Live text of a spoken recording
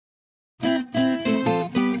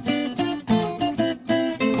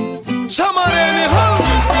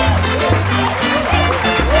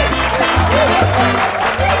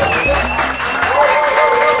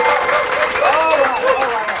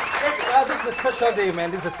special day,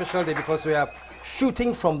 man. This is a special day because we are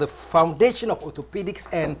shooting from the foundation of orthopedics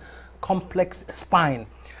and complex spine.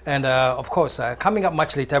 And of course, coming up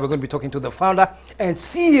much later, we're going to be talking to the founder and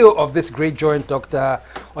CEO of this great joint, Dr.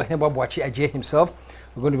 Ohenebwa Ajay himself.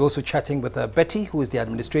 We're going to be also chatting with Betty, who is the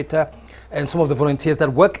administrator, and some of the volunteers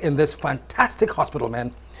that work in this fantastic hospital,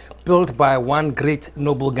 man, built by one great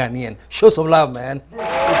noble Ghanaian. Show some love, man. It's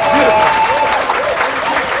beautiful.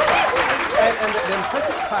 And the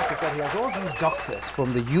impressive part is that he has all these doctors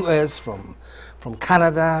from the US, from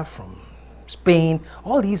Canada, from Spain,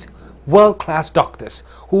 all these world-class doctors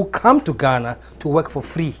who come to Ghana to work for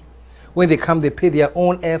free. When they come, they pay their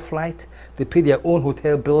own air flight, they pay their own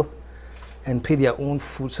hotel bill, and pay their own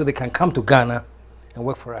food so they can come to Ghana and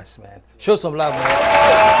work for us, man. Show some love, man.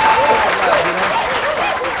 Show some love, you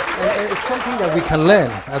know? And it's something that we can learn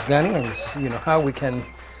as Ghanaians, you know, how we can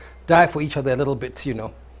die for each other a little bit, you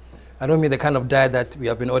know. I don't mean the kind of die that we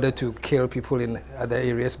have been ordered to kill people in other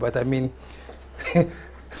areas, but I mean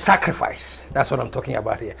sacrifice. That's what I'm talking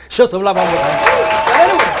about here. Show some love.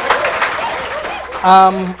 Anyway,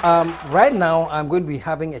 right now I'm going to be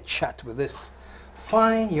having a chat with this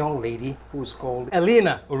fine young lady who's called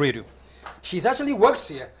Helena Oredu. She's actually works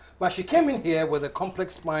here, but she came in here with a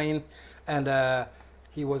complex spine, and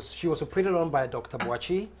she was operated on by Dr.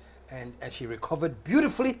 Boachi. And she recovered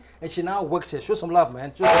beautifully, and she now works here. Show some love,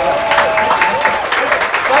 man. Show some love.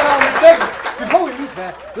 But before we meet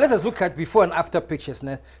her, let us look at before and after pictures.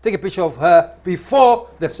 Now. Take a picture of her before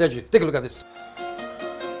the surgery. Take a look at this.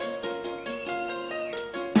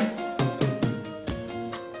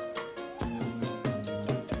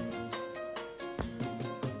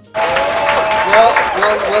 Well,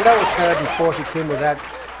 that was her before she came with that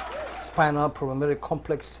spinal problem, very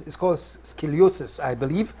complex. It's called scoliosis, I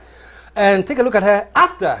believe. And take a look at her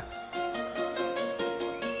after.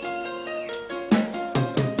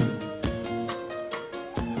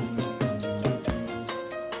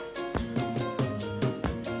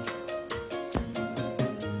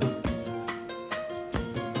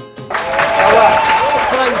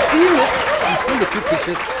 So now you've seen the two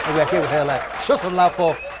pictures, and we are here with her live. Show some love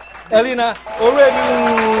for Helena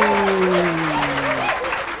Oredu.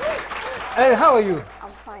 And how are you? I'm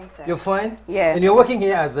fine, sir. You're fine? Yeah. And you're working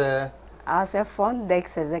here as a front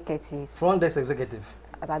desk executive. Front desk executive.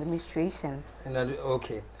 At administration. And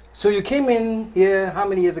okay. So you came in here how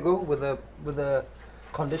many years ago with the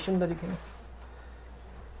condition that you came in?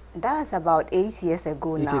 That's about 8 years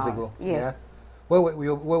ago now. 8 years ago. Yeah. Where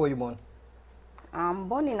were you born? I'm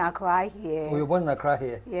born in Accra here. Oh, you were born in Accra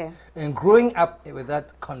here. Yeah. And growing up with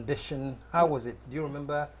that condition, how was it? Do you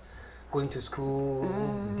remember going to school,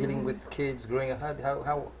 dealing with kids, growing up?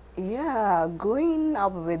 How? Yeah, growing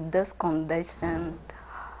up with this condition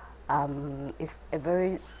is a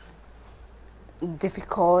very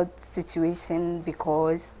difficult situation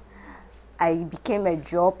because I became a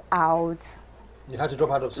dropout. You had to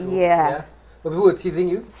drop out of school? Yeah. But people were teasing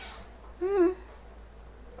you?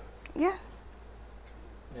 Yeah.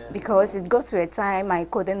 Because it got to a time I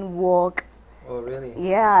couldn't walk. Oh, really?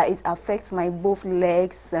 Yeah, it affects my both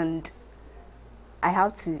legs, and I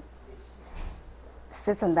have to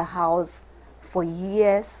sit in the house for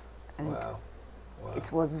years, and wow.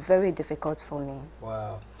 It was very difficult for me.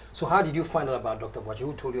 Wow. So how did you find out about Dr. Boachi?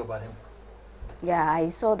 Who told you about him? Yeah, I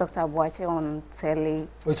saw Dr. Boachi on telly.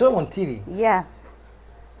 Oh, you saw him on TV? Yeah.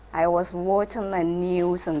 I was watching the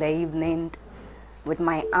news in the evening with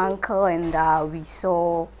my uncle, and we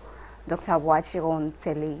saw Dr. Boachi on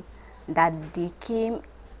telly that they came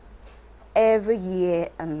every year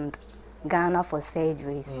in Ghana for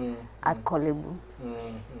surgeries at Kolebu.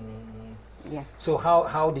 Yeah. So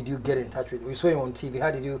how did you get in touch with him? We saw him on TV.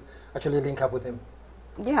 How did you actually link up with him?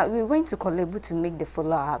 Yeah, we went to Kolebu to make the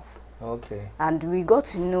follow-ups. Okay. And we got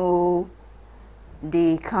to know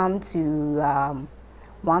they come to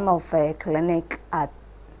one of a clinic at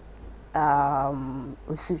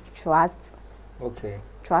Usu Trust. Okay.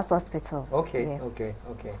 Trust Hospital. Okay. Yeah. Okay.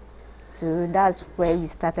 So that's where we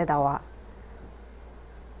started our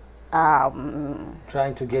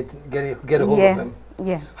trying to get a hold of him.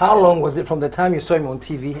 Yeah. How long was it from the time you saw him on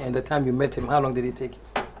TV and the time you met him? How long did it take?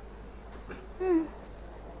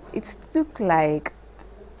 It took like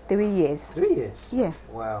 3 years. 3 years? Yeah.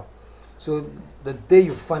 Wow. So the day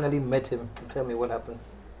you finally met him, tell me what happened.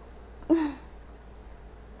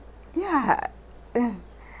 Yeah.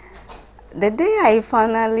 The day I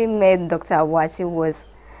finally met Dr. Boachi was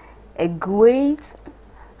a great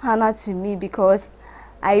honor to me because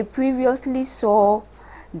I previously saw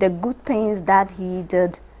the good things that he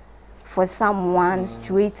did for someone,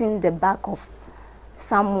 straighten the back of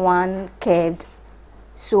someone curved.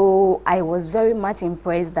 So I was very much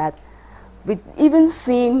impressed that With even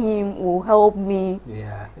seeing him will help me.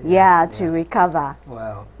 To recover.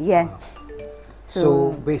 Wow. Yeah. Wow.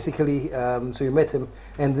 So basically, so you met him,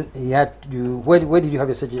 and he had you. Where did you have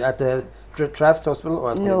your surgery? At the Trust Hospital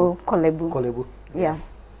or at No, Kolebu. Kolebu. Yeah.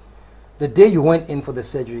 The day you went in for the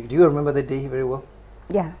surgery, do you remember the day very well?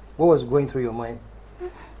 Yeah. What was going through your mind?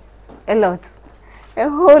 A lot. A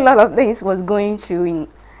whole lot of things was going through in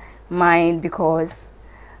mind, because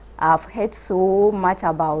I've heard so much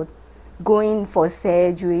about going for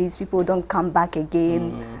surgeries. People don't come back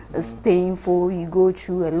again. It's painful. You go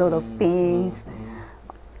through a lot of pains.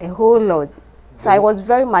 A whole lot. So I was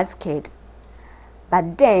very much scared.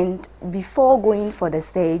 But then, before going for the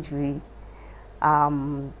surgery,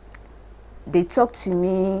 they talked to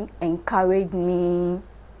me, encouraged me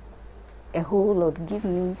a whole lot, give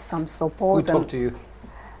me some support. Who talked to you?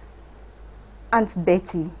 Aunt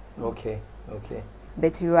Betty. Okay, okay.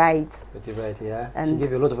 Betty Wright. Betty Wright, yeah. And she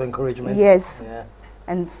gave you a lot of encouragement. Yes. Yeah.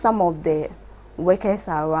 And some of the workers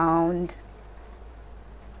around,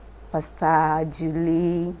 Pastor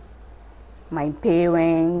Julie, my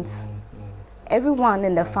parents, everyone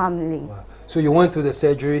in the family. Wow. So you went through the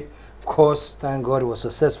surgery. Of course, thank God it was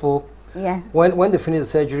successful. Yeah. When they finished the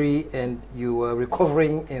surgery and you were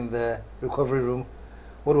recovering in the recovery room,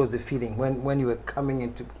 what was the feeling when you were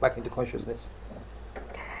coming back into consciousness?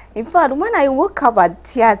 In fact, when I woke up at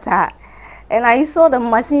theater and I saw the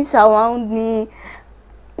machines around me.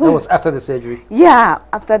 That was after the surgery? Yeah,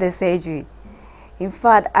 after the surgery. In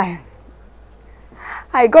fact,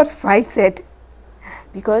 I got frightened,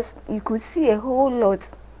 because you could see a whole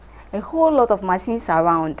lot of machines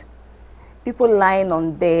around. People lying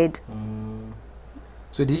on bed.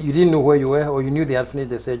 So you didn't know where you were, or you knew they had finished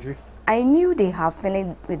the surgery? I knew they had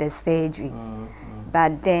finished with the surgery.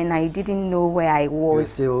 But then I didn't know where I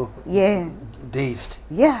was. You were still dazed.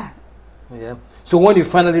 Yeah. Yeah. So when you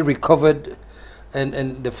finally recovered,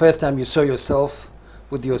 and the first time you saw yourself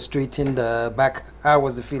with your straightened back, how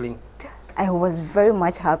was the feeling? I was very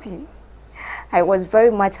much happy. I was very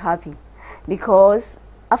much happy, because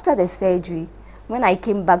after the surgery, when I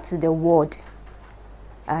came back to the ward,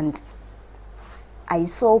 and I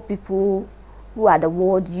saw people who are the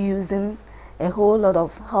ward using a whole lot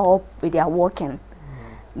of help with their walking.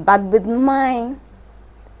 But with mine,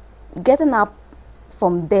 getting up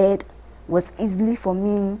from bed was easily for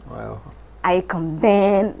me. Wow. I can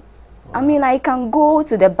bend. Wow. I mean, I can go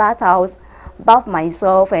to the bathhouse, bath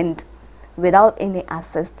myself, and without any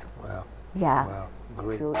assist. Wow. Yeah. Wow.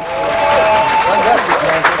 Great. So fantastic,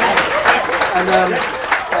 man. And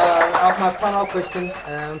my final question,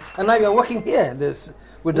 and now you're working here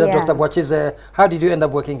with Dr. Boachi's. How did you end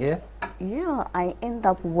up working here? Yeah, I end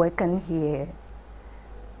up working here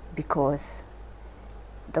because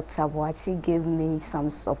Dr. Boachi gave me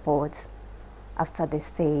some support after the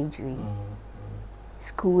surgery.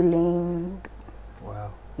 Schooling.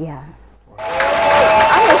 Wow. Yeah. Wow.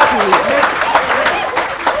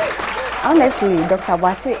 Honestly, Dr.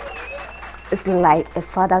 Boachi is like a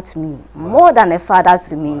father to me, more than a father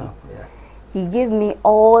to me. Wow. Yeah. He gave me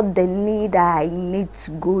all the need I need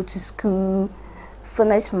to go to school,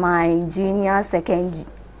 finish my junior, secondary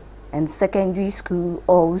school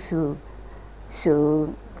also.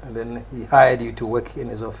 So. And then he hired you to work in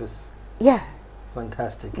his office. Yeah.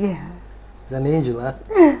 Fantastic. Yeah. He's an angel, huh?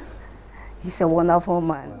 He's a wonderful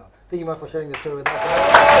man. Wow. Thank you, man, for sharing the story with us.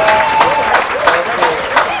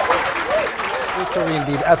 Good story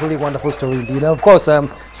indeed. Absolutely wonderful story indeed. And of course,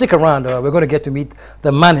 stick around. We're going to get to meet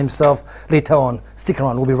the man himself later on. Stick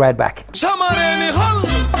around. We'll be right back.